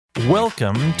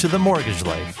Welcome to The Mortgage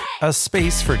Life, a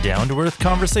space for down-to-earth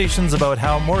conversations about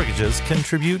how mortgages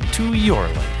contribute to your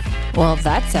life. Well,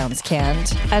 that sounds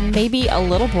canned and maybe a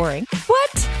little boring.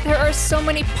 What? There are so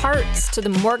many parts to the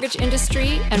mortgage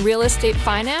industry and real estate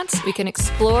finance we can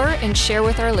explore and share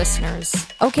with our listeners.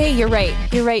 Okay, you're right.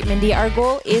 You're right, Mindy. Our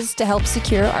goal is to help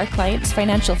secure our clients'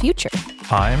 financial future.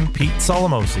 I'm Pete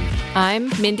Solomosi. I'm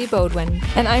Mindy Bodwin.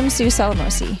 And I'm Sue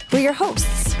Solomosi. We're your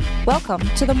hosts. Welcome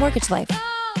to The Mortgage Life.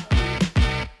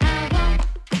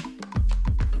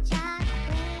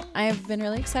 I've been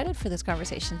really excited for this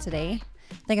conversation today.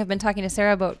 I think I've been talking to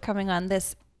Sarah about coming on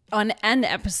an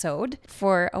episode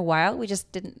for a while. It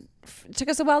took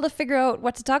us a while to figure out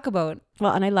what to talk about.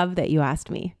 Well, and I love that you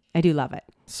asked me. I do love it.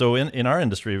 So in our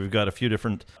industry, we've got a few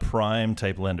different prime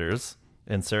type lenders,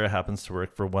 and Sarah happens to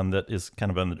work for one that is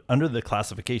kind of under the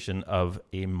classification of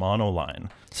a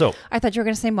monoline. So I thought you were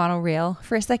going to say monorail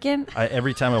for a second.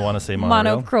 Every time I want to say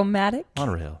monorail. Monochromatic.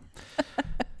 Monorail.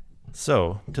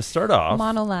 So to start off,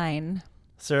 Monoline.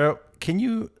 Sarah,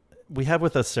 we have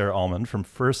with us Sarah Almond from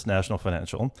First National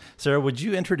Financial. Sarah, would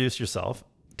you introduce yourself?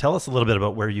 Tell us a little bit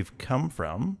about where you've come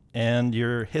from and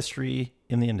your history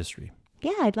in the industry.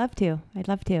 Yeah, I'd love to.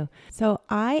 So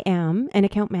I am an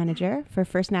account manager for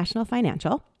First National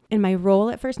Financial. And my role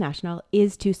at First National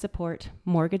is to support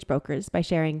mortgage brokers by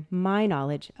sharing my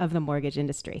knowledge of the mortgage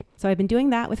industry. So I've been doing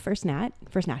that with First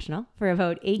National, for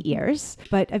about 8 years,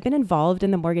 but I've been involved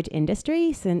in the mortgage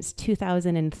industry since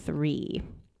 2003.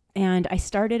 And I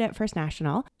started at First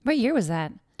National. What year was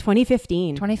that?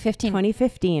 2015.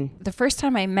 2015. The first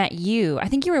time I met you, I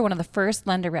think you were one of the first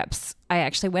lender reps I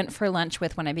actually went for lunch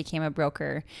with when I became a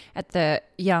broker at the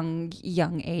young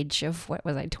age of,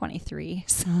 23?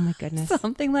 Oh my goodness.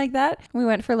 Something like that. We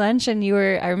went for lunch and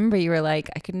I remember you were like,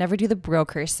 I could never do the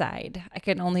broker side. I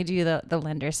could only do the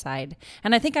lender side.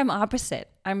 And I think I'm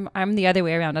opposite. I'm the other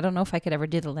way around. I don't know if I could ever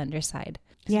do the lender side.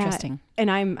 It's interesting.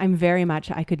 And I'm very much,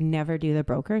 I could never do the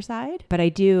broker side, but I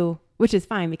do, which is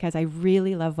fine because I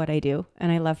really love what I do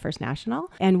and I love First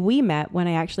National. And we met when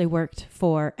I actually worked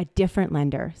for a different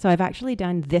lender. So I've actually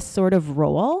done this sort of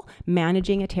role,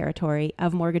 managing a territory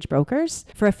of mortgage brokers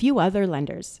for a few other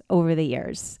lenders over the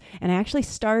years. And I actually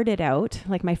started out,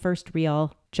 like my first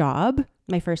real job,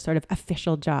 my first sort of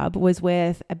official job was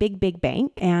with a big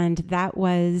bank. And that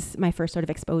was my first sort of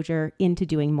exposure into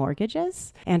doing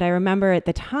mortgages. And I remember at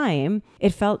the time, I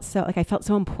felt so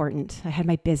important. I had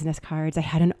my business cards, I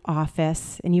had an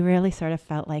office, and you really sort of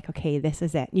felt like, okay, this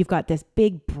is it. You've got this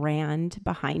big brand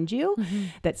behind you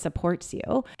that supports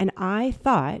you. And I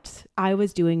thought I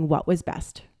was doing what was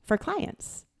best for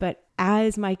clients. But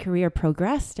as my career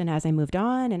progressed and as I moved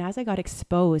on and as I got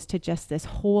exposed to just this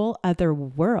whole other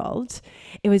world,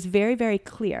 it was very, very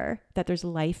clear that there's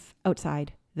life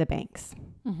outside the banks.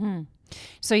 Mm-hmm.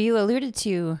 So you alluded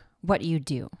to what you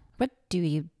do. What do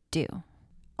you do?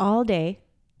 All day,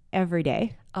 every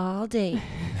day. All day,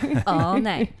 all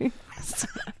night.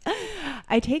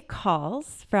 I take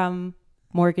calls from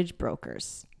mortgage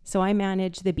brokers. So I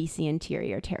manage the BC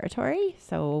Interior Territory,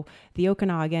 so the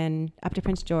Okanagan, up to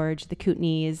Prince George, the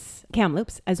Kootenays,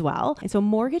 Kamloops as well. And so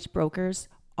mortgage brokers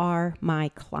are my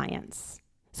clients.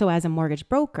 So as a mortgage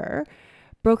broker,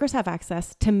 brokers have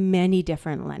access to many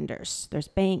different lenders. There's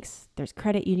banks, there's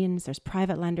credit unions, there's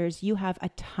private lenders. You have a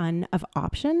ton of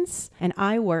options. And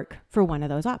I work for one of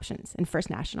those options. And First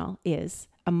National is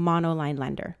a monoline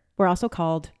lender. We're also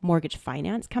called mortgage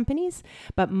finance companies,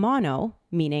 but mono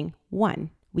meaning one.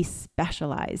 We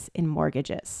specialize in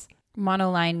mortgages.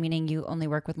 Monoline meaning you only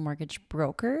work with mortgage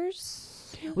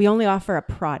brokers? We only offer a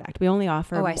product. We only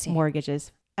offer I see.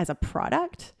 mortgages as a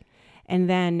product. And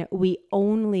then we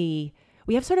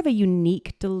have sort of a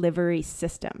unique delivery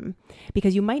system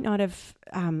because you might not have,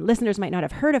 listeners might not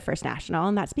have heard of First National,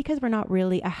 and that's because we're not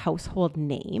really a household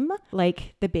name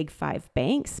like the big five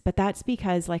banks, but that's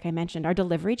because, like I mentioned, our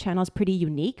delivery channel is pretty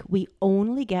unique. We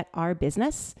only get our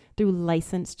business through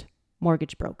licensed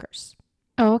mortgage brokers.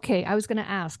 Oh, okay. I was going to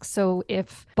ask. So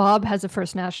if Bob has a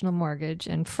First National mortgage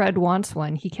and Fred wants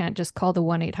one, he can't just call the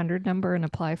 1-800 number and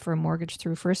apply for a mortgage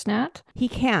through First Nat? He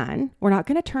can. We're not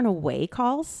going to turn away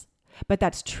calls, but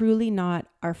that's truly not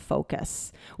our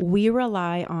focus. We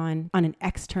rely on an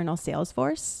external sales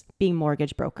force, being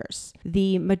mortgage brokers.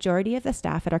 The majority of the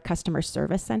staff at our customer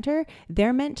service center,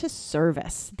 they're meant to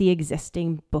service the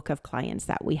existing book of clients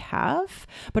that we have.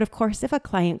 But of course, if a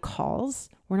client calls,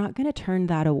 we're not going to turn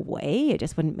that away. It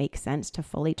just wouldn't make sense to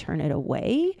fully turn it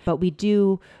away. But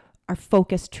our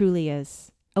focus truly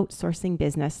is outsourcing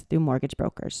business through mortgage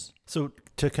brokers. So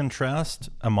to contrast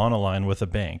a monoline with a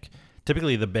bank,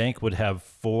 typically the bank would have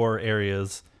 4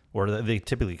 areas, or they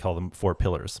typically call them 4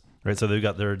 pillars, right? So they've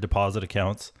got their deposit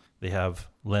accounts, they have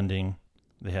lending,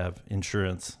 they have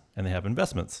insurance, and they have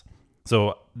investments.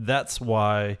 So that's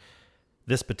why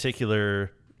this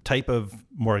particular type of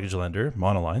mortgage lender,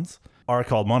 monolines, are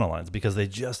called monolines, because they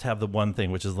just have the one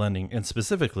thing, which is lending, and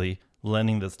specifically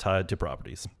lending that's tied to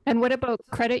properties. And what about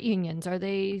credit unions? Are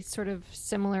they sort of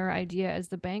similar idea as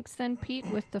the banks then, Pete,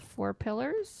 with the 4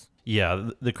 pillars? Yeah,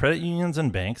 the credit unions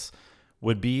and banks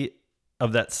would be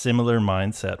of that similar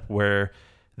mindset where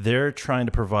they're trying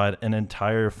to provide an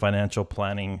entire financial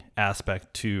planning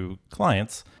aspect to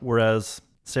clients, whereas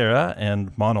Sarah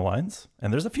and monolines,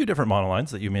 and there's a few different monolines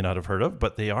that you may not have heard of,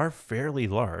 but they are fairly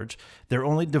large. They're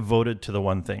only devoted to the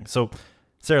one thing. So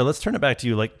Sarah, let's turn it back to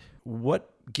you. Like, what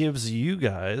gives you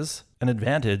guys an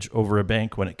advantage over a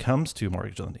bank when it comes to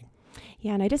mortgage lending?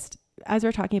 Yeah, and as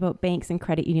we're talking about banks and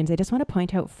credit unions, I just want to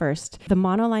point out first, the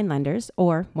monoline lenders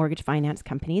or mortgage finance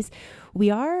companies,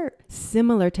 we are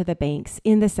similar to the banks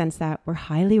in the sense that we're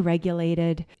highly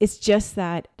regulated. It's just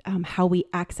that how we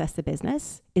access the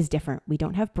business is different. We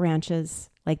don't have branches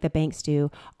like the banks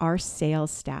do. Our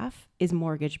sales staff is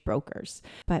mortgage brokers.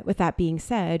 But with that being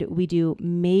said, we do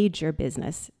major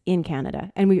business in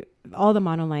Canada. And all the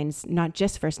monolines, not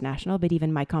just First National, but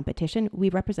even my competition, we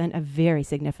represent a very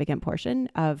significant portion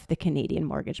of the Canadian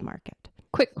mortgage market.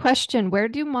 Quick question. Where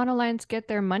do monolines get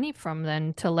their money from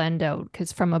then to lend out?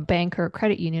 Because from a bank or a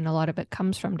credit union, a lot of it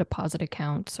comes from deposit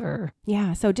accounts or...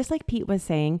 Yeah. So just like Pete was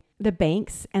saying, the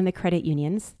banks and the credit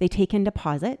unions, they take in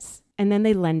deposits and then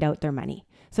they lend out their money.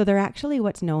 So they're actually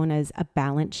what's known as a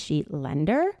balance sheet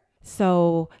lender.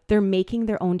 So they're making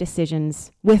their own decisions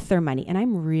with their money. And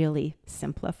I'm really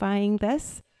simplifying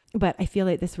this, but I feel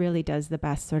like this really does the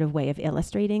best sort of way of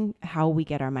illustrating how we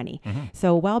get our money. Mm-hmm.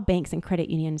 So while banks and credit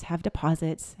unions have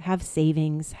deposits, have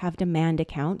savings, have demand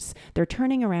accounts, they're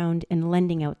turning around and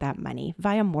lending out that money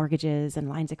via mortgages and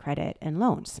lines of credit and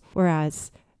loans.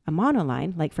 Whereas a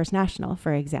monoline, like First National,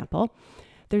 for example,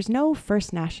 there's no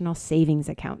First National savings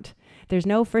account. There's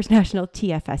no First National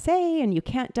TFSA, and you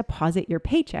can't deposit your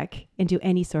paycheck into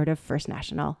any sort of First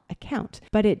National account.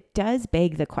 But it does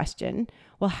beg the question,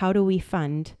 well, how do we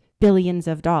fund billions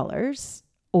of dollars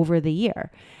over the year?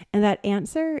 And that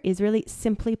answer is really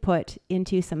simply put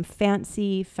into some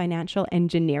fancy financial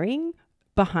engineering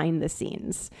behind the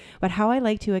scenes. But how I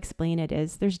like to explain it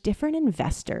is there's different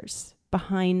investors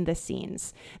behind the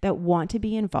scenes that want to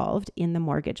be involved in the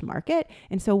mortgage market.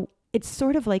 And so it's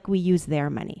sort of like we use their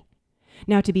money.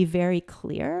 Now, to be very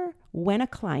clear, when a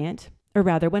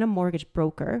mortgage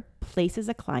broker places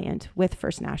a client with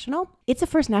First National, it's a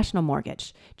First National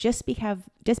mortgage. Just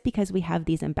because we have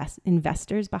these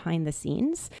investors behind the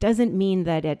scenes doesn't mean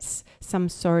that it's some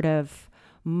sort of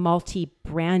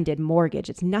multi-branded mortgage.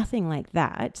 It's nothing like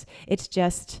that. It's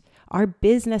just our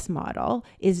business model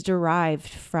is derived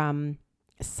from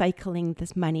cycling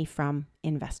this money from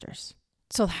investors.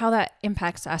 So how that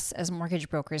impacts us as mortgage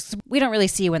brokers, we don't really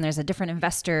see when there's a different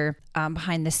investor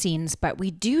behind the scenes, but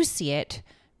we do see it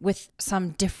with some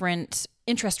different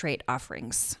interest rate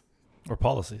offerings. Or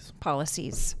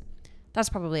policies. That's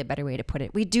probably a better way to put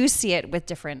it. We do see it with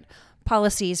different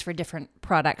policies for different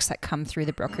products that come through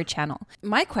the broker channel.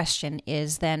 My question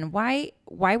is then, why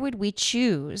would we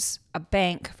choose a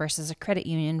bank versus a credit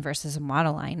union versus a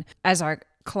monoline as our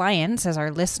clients, as our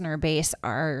listener base,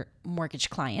 our mortgage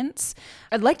clients?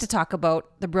 I'd like to talk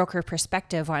about the broker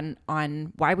perspective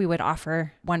on why we would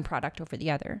offer one product over the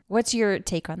other. What's your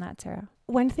take on that, Sarah?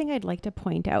 One thing I'd like to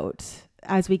point out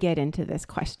as we get into this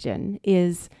question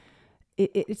is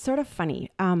it's sort of funny.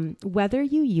 Whether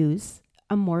you use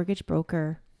a mortgage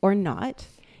broker or not,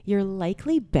 you're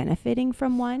likely benefiting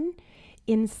from one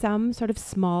in some sort of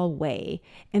small way.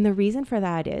 And the reason for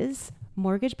that is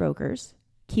mortgage brokers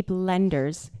keep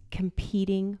lenders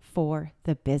competing for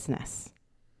the business.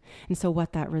 And so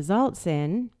what that results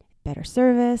in, better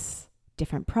service,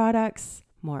 different products,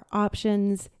 more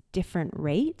options, different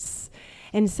rates.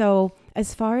 And so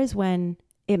as far as when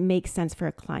it makes sense for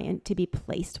a client to be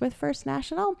placed with First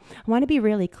National, I want to be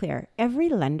really clear. Every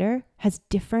lender has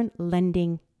different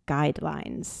lending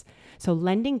guidelines. So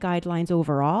lending guidelines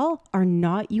overall are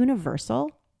not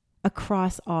universal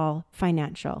across all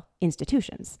financial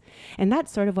institutions. And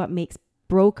that's sort of what makes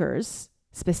brokers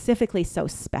specifically so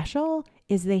special,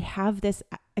 is they have this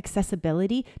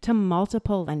accessibility to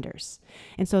multiple lenders.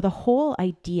 And so the whole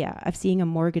idea of seeing a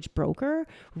mortgage broker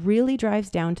really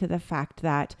drives down to the fact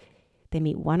that they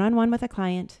meet one-on-one with a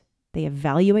client, they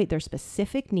evaluate their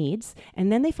specific needs,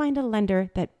 and then they find a lender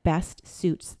that best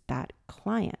suits that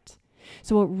client.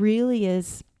 So it really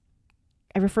is,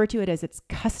 I refer to it as its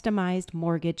customized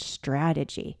mortgage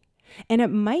strategy. And it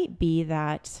might be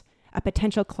that a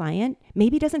potential client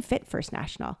maybe doesn't fit First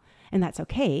National, and that's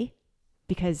okay.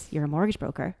 because you're a mortgage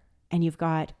broker and you've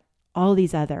got all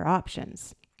these other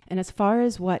options. And as far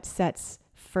as what sets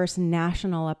First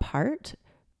National apart,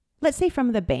 let's say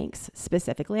from the banks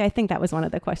specifically, I think that was one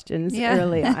of the questions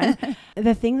early on.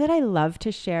 The thing that I love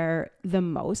to share the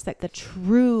most, like the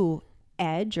true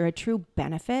edge or a true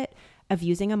benefit of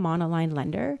using a monoline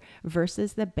lender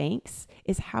versus the banks,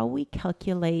 is how we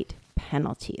calculate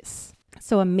penalties.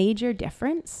 So a major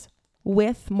difference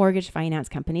with mortgage finance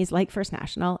companies like First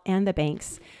National and the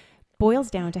banks boils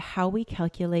down to how we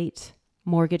calculate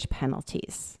mortgage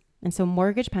penalties. And so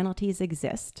mortgage penalties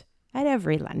exist at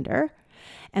every lender,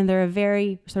 and they're a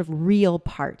very sort of real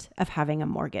part of having a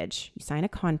mortgage. You sign a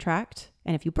contract,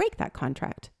 and if you break that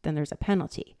contract, then there's a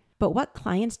penalty. But what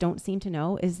clients don't seem to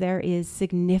know is there is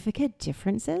significant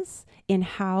differences in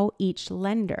how each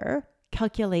lender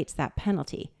calculates that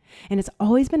penalty. And it's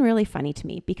always been really funny to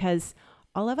me because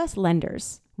all of us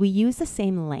lenders, we use the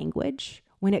same language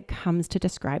when it comes to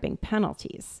describing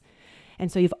penalties.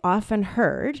 And so you've often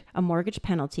heard a mortgage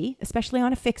penalty, especially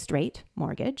on a fixed rate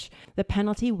mortgage, the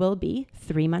penalty will be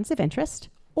 3 months of interest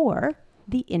or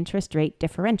the interest rate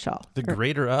differential. The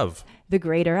greater of. The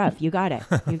greater of. You got it.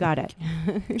 You got it.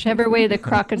 Whichever way the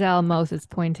crocodile mouth is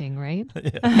pointing, right?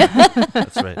 Yeah.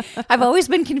 That's right. I've always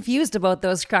been confused about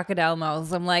those crocodile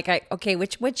mouths. I'm like, okay,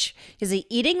 which is he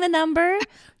eating the number?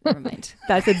 Never mind.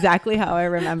 That's exactly how I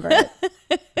remember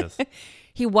it. Yes.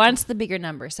 He wants the bigger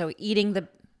number, so eating the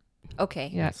okay.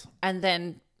 Yes. And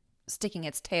then sticking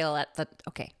its tail at the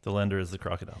okay. The lender is the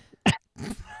crocodile.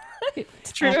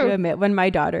 It's I have to true. admit, when my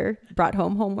daughter brought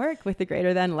home homework with the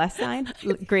greater than less sign,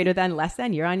 greater than less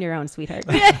than, you're on your own, sweetheart.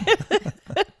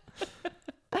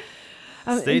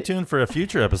 Stay tuned for a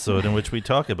future episode in which we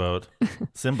talk about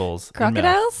symbols, in math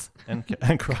Crocodiles?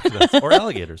 and crocodiles or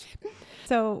alligators.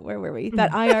 So where were we?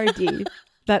 That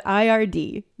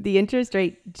IRD, the interest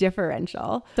rate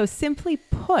differential. So simply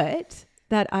put,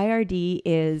 that IRD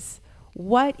is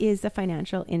what is the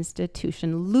financial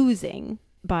institution losing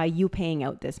by you paying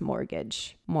out this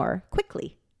mortgage more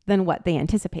quickly than what they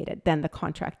anticipated, than the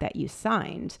contract that you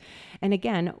signed. And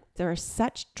again, there are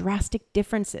such drastic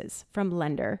differences from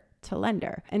lender to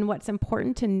lender. And what's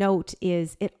important to note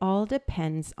is it all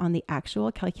depends on the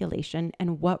actual calculation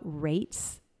and what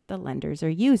rates the lenders are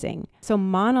using. So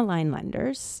monoline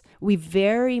lenders, we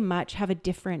very much have a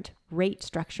different rate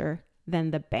structure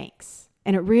than the banks.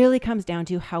 And it really comes down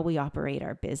to how we operate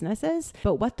our businesses.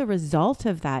 But what the result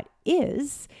of that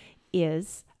is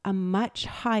a much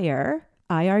higher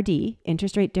IRD,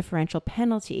 interest rate differential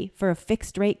penalty, for a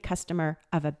fixed rate customer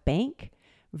of a bank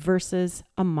versus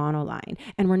a monoline.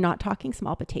 And we're not talking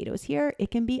small potatoes here.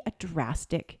 It can be a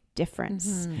drastic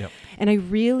difference. Mm-hmm. Yep. And I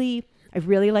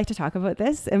really like to talk about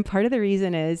this. And part of the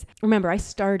reason is, remember, I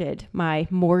started my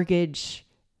mortgage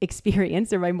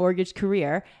experience or my mortgage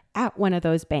career at one of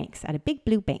those banks, at a big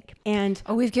blue bank. And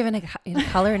we've given a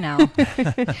color now.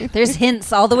 There's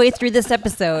hints all the way through this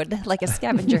episode, like a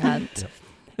scavenger hunt.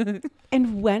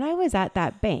 And when I was at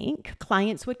that bank,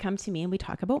 clients would come to me and we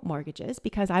talk about mortgages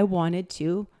because I wanted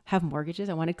to have mortgages.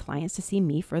 I wanted clients to see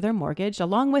me for their mortgage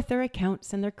along with their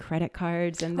accounts and their credit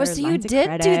cards and their So you lines of did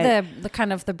credit. do the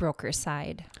kind of the broker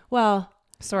side, Well,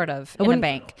 sort of, I in a wouldn't-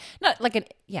 bank. Not like an,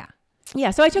 yeah. yeah.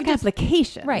 So I took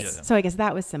applications. Right. Yeah. So I guess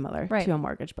that was similar Right. to a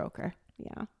mortgage broker.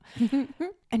 Yeah.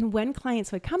 And when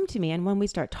clients would come to me and when we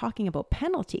start talking about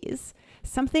penalties,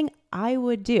 something I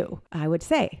would do, I would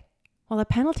say, well, a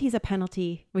penalty is a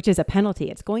penalty, which is a penalty.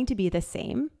 It's going to be the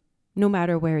same no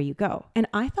matter where you go. And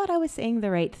I thought I was saying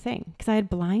the right thing because I had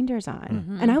blinders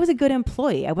on and I was a good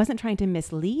employee. I wasn't trying to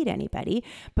mislead anybody,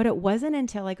 but it wasn't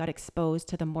until I got exposed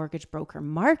to the mortgage broker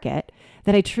market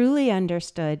that I truly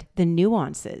understood the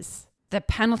nuances. The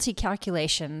penalty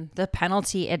calculation, the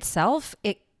penalty itself,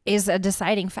 it is a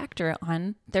deciding factor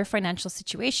on their financial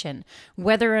situation.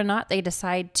 Whether or not they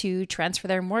decide to transfer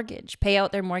their mortgage, pay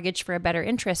out their mortgage for a better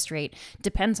interest rate,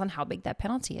 depends on how big that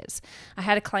penalty is. I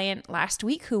had a client last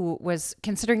week who was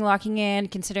considering locking in,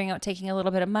 considering out taking a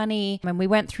little bit of money, and we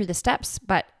went through the steps,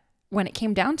 but when it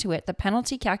came down to it, the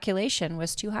penalty calculation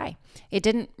was too high. It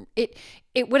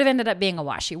would have ended up being a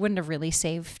wash. He wouldn't have really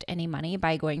saved any money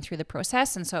by going through the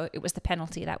process. And so it was the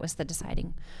penalty that was the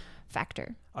deciding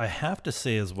factor. I have to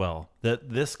say as well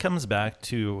that this comes back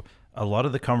to a lot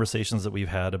of the conversations that we've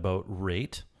had about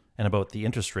rate and about the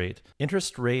interest rate.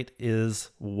 Interest rate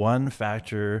is one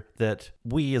factor that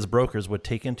we as brokers would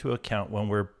take into account when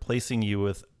we're placing you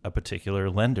with a particular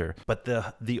lender. But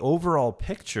the overall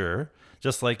picture,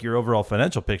 just like your overall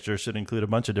financial picture should include a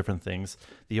bunch of different things,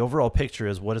 the overall picture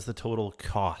is what is the total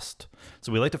cost.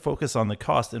 So we like to focus on the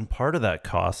cost, and part of that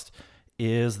cost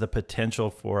is the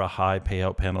potential for a high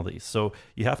payout penalty. So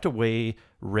you have to weigh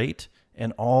rate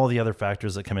and all the other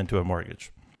factors that come into a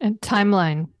mortgage. And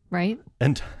timeline, right?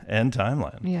 And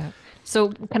timeline. Yeah. So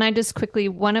can I just quickly,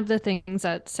 one of the things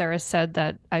that Sarah said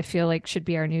that I feel like should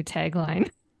be our new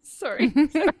tagline. Sorry.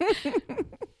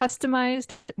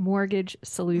 Customized mortgage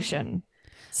solution.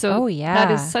 So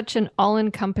that is such an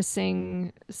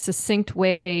all-encompassing, succinct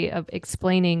way of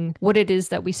explaining what it is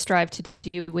that we strive to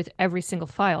do with every single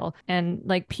file. And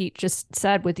like Pete just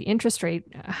said, with the interest rate,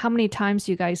 how many times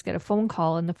do you guys get a phone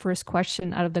call and the first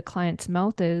question out of the client's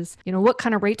mouth is, what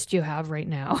kind of rates do you have right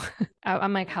now?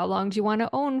 I'm like, how long do you want to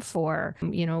own for?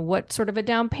 What sort of a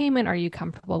down payment are you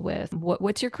comfortable with?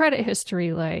 What's your credit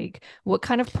history like? What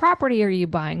kind of property are you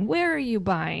buying? Where are you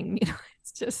buying?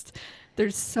 It's just...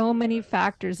 There's so many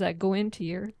factors that go into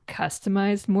your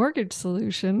customized mortgage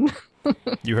solution.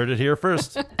 You heard it here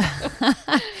first.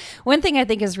 One thing I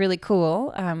think is really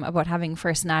cool about having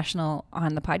First National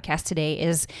on the podcast today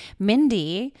is,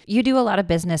 Mindy, you do a lot of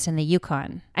business in the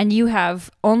Yukon, and you have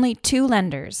only 2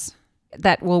 lenders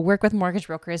that will work with mortgage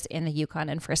brokers in the Yukon,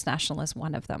 and First National is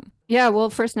one of them. Yeah, well,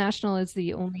 First National is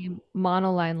the only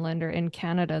monoline lender in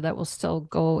Canada that will still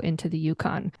go into the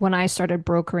Yukon. When I started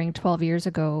brokering 12 years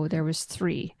ago, there was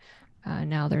 3.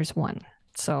 Now there's 1.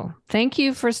 So thank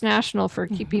you, First National, for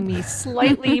keeping me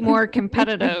slightly more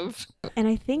competitive. And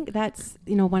I think that's,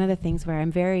 one of the things where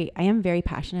I am very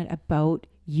passionate about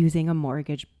using a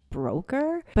mortgage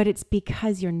broker, but it's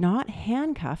because you're not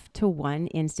handcuffed to one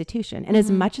institution. And as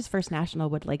much as First National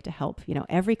would like to help,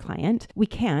 every client, we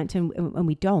can't and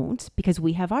we don't, because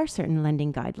we have our certain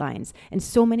lending guidelines, and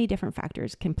so many different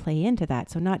factors can play into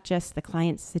that. So not just the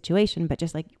client's situation, but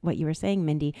just like what you were saying,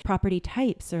 Mindy, property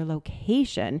types or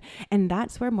location. And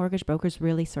that's where mortgage brokers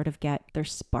really sort of get their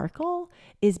sparkle,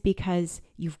 is because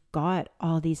you've got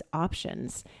all these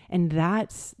options. And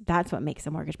that's what makes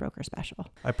a mortgage broker special.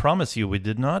 I promise you, we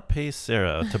did not pay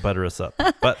Sarah to butter us up,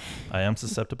 but I am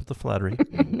susceptible to flattery.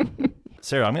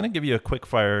 Sarah, I'm going to give you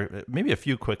maybe a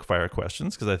few quick fire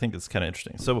questions, because I think it's kind of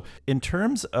interesting. So in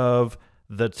terms of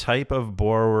the type of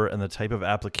borrower and the type of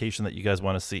application that you guys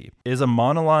want to see, is a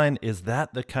monoline, is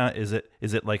that the kind, is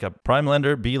it like a prime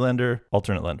lender, B lender,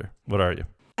 alternate lender? What are you?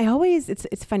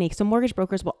 It's funny. So mortgage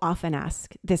brokers will often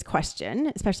ask this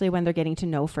question, especially when they're getting to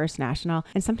know First National.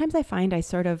 And sometimes I find I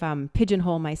sort of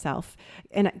pigeonhole myself,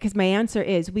 and because my answer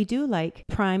is, we do like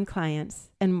prime clients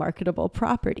and marketable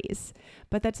properties,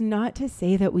 but that's not to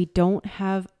say that we don't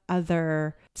have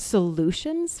other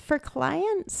solutions for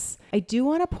clients. I do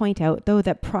want to point out, though,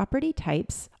 that property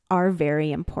types are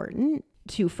very important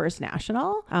to First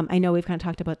National. I know we've kind of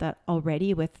talked about that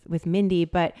already with Mindy,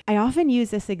 but I often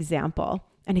use this example.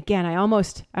 And again, I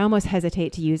almost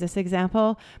hesitate to use this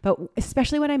example, but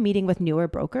especially when I'm meeting with newer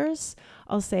brokers,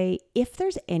 I'll say, if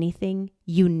there's anything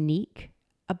unique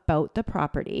about the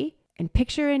property, and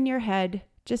picture in your head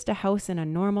just a house in a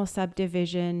normal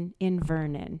subdivision in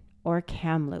Vernon or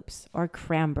Kamloops or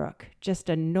Cranbrook, just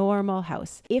a normal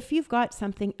house. If you've got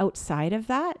something outside of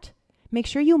that, make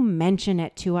sure you mention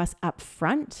it to us up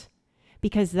front,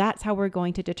 because that's how we're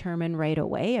going to determine right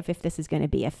away if this is going to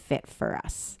be a fit for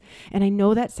us. And I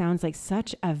know that sounds like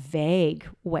such a vague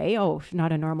way,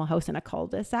 not a normal house in a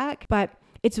cul-de-sac, but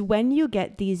it's when you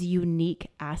get these unique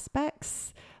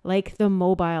aspects, like the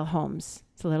mobile homes,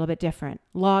 it's a little bit different.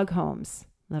 Log homes,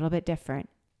 a little bit different.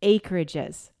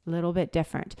 Acreages, a little bit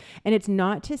different. And it's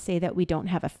not to say that we don't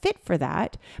have a fit for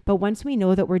that, but once we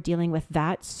know that we're dealing with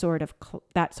that sort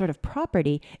of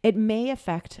property, it may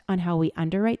affect on how we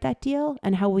underwrite that deal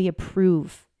and how we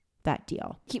approve that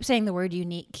deal. Keep saying the word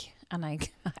unique, and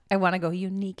I want to go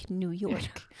unique New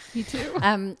York. Me too.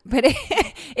 But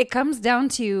it comes down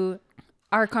to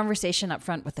our conversation up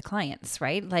front with the clients,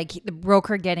 right? Like the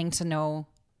broker getting to know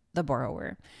the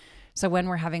borrower. So when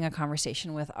we're having a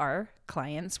conversation with our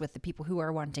clients, with the people who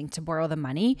are wanting to borrow the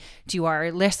money, to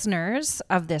our listeners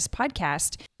of this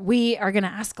podcast, we are going to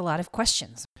ask a lot of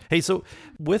questions. Hey, so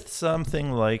with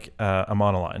something like a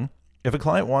monoline, if a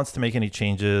client wants to make any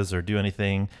changes or do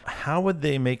anything, how would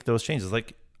they make those changes?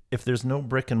 Like if there's no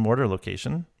brick and mortar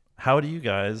location, how do you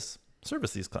guys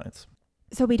service these clients?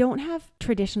 So we don't have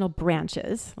traditional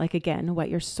branches, like again, what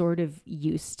you're sort of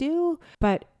used to,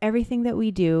 but everything that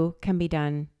we do can be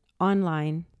done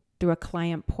online through a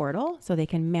client portal, so they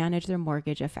can manage their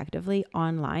mortgage effectively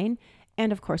online.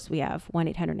 And of course, we have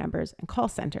 1-800 numbers and call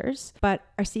centers. But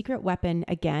our secret weapon,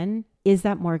 again, is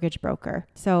that mortgage broker.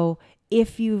 So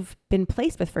if you've been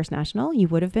placed with First National, you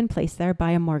would have been placed there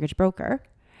by a mortgage broker.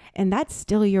 And that's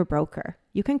still your broker.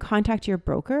 You can contact your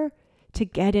broker to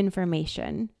get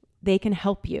information they can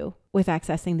help you with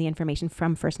accessing the information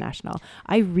from First National.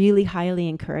 I really highly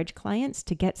encourage clients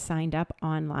to get signed up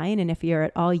online. And if you're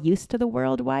at all used to the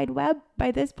World Wide Web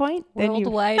by this point, World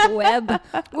Wide Web.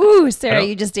 Ooh, Sarah,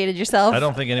 you just dated yourself. I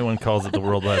don't think anyone calls it the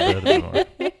World Wide Web anymore.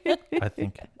 I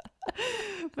think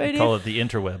they call it the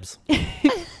interwebs.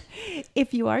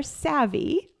 If you are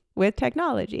savvy with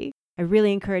technology, I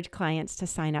really encourage clients to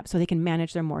sign up so they can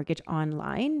manage their mortgage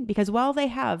online, because while they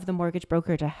have the mortgage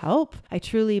broker to help, I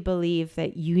truly believe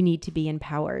that you need to be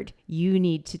empowered. You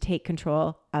need to take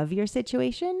control of your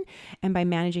situation. And by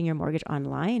managing your mortgage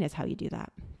online is how you do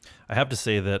that. I have to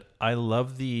say that I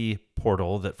love the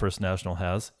portal that First National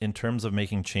has in terms of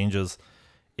making changes.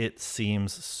 It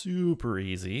seems super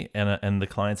easy, and the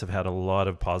clients have had a lot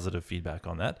of positive feedback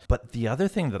on that. But the other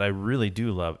thing that I really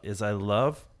do love is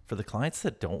for the clients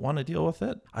that don't want to deal with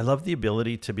it, I love the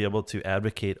ability to be able to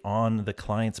advocate on the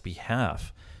client's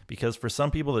behalf. Because for some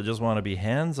people that just want to be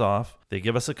hands off, they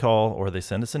give us a call or they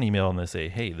send us an email and they say,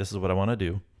 hey, this is what I want to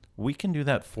do. We can do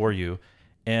that for you.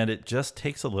 And it just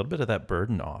takes a little bit of that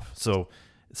burden off. So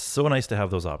it's so nice to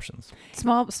have those options.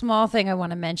 Small thing I want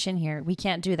to mention here. We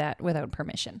can't do that without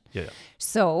permission. Yeah.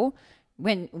 So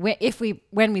when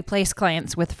we place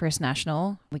clients with First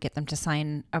National, we get them to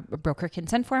sign a broker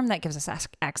consent form that gives us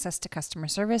access to customer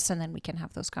service, and then we can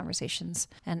have those conversations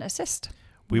and assist.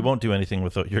 We won't do anything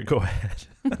without your go ahead.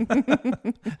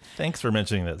 Thanks for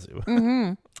mentioning that, Sue.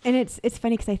 Mm-hmm. And it's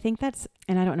funny because I think that's,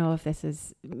 and I don't know if this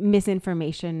is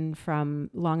misinformation from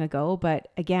long ago, but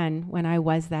again, when I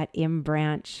was that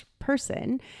in-branch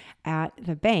person at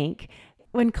the bank,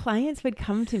 when clients would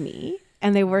come to me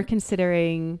and they were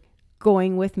considering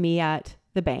going with me at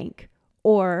the bank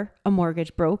or a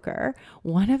mortgage broker,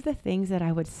 one of the things that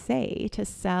I would say to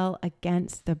sell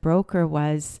against the broker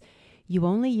was, you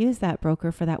only use that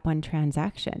broker for that one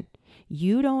transaction.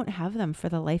 You don't have them for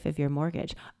the life of your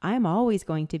mortgage. I'm always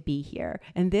going to be here.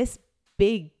 And this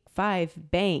big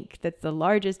 5 bank that's the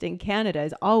largest in Canada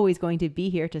is always going to be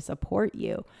here to support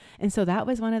you. And so that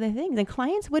was one of the things. And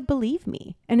clients would believe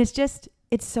me. And it's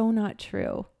so not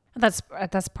true. That's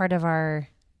part of our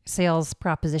sales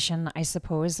proposition, I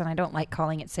suppose. And I don't like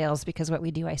calling it sales because what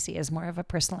we do, I see as more of a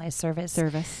personalized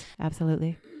service.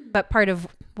 Absolutely. But part of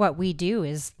what we do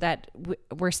is that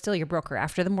we're still your broker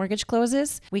after the mortgage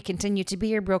closes. We continue to be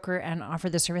your broker and offer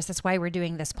the service. That's why we're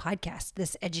doing this podcast,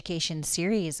 this education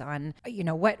series on,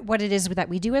 what it is that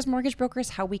we do as mortgage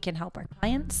brokers, how we can help our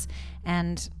clients,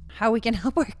 and how we can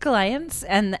help our clients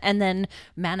and then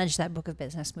manage that book of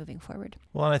business moving forward.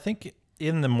 Well, and I think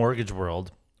in the mortgage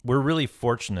world, we're really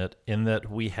fortunate in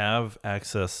that we have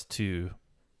access to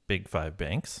big 5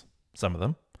 banks, some of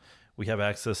them. We have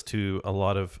access to a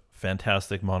lot of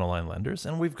fantastic monoline lenders,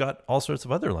 and we've got all sorts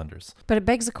of other lenders. But it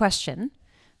begs a question.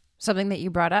 Something that you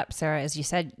brought up, Sarah, as you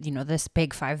said, this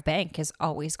big 5 bank is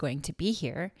always going to be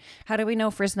here. How do we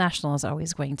know First National is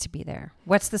always going to be there?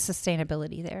 What's the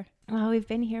sustainability there? Well, we've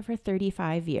been here for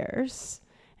 35 years,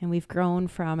 and we've grown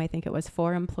from, I think it was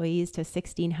 4 employees to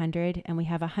 1,600, and we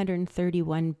have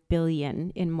 131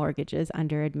 billion in mortgages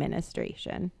under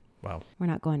administration. Wow. We're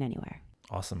not going anywhere.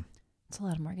 Awesome. It's a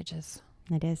lot of mortgages.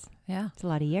 It is. Yeah. It's a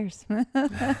lot of years.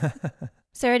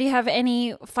 Sarah, do you have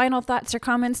any final thoughts or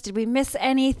comments? Did we miss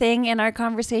anything in our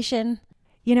conversation?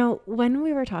 When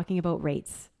we were talking about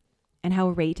rates and how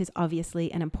rate is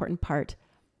obviously an important part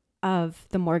of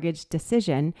the mortgage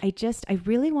decision, I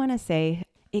really want to say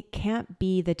it can't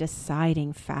be the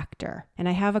deciding factor. And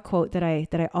I have a quote that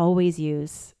I always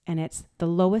use, and it's, the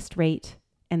lowest rate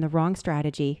and the wrong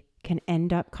strategy can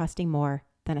end up costing more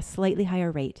than a slightly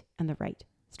higher rate and the right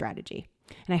strategy.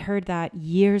 And I heard that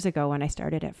years ago when I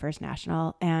started at First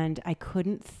National, and I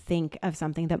couldn't think of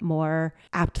something that more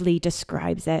aptly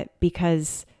describes it,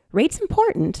 because rate's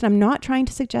important, and I'm not trying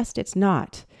to suggest it's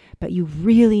not, but you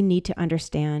really need to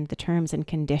understand the terms and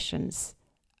conditions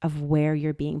of where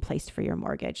you're being placed for your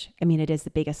mortgage. I mean, it is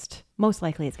most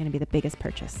likely it's going to be the biggest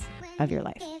purchase of your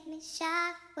life.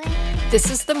 This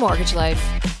is The Mortgage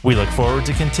Life. We look forward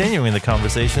to continuing the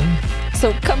conversation.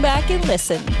 So come back and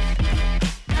listen.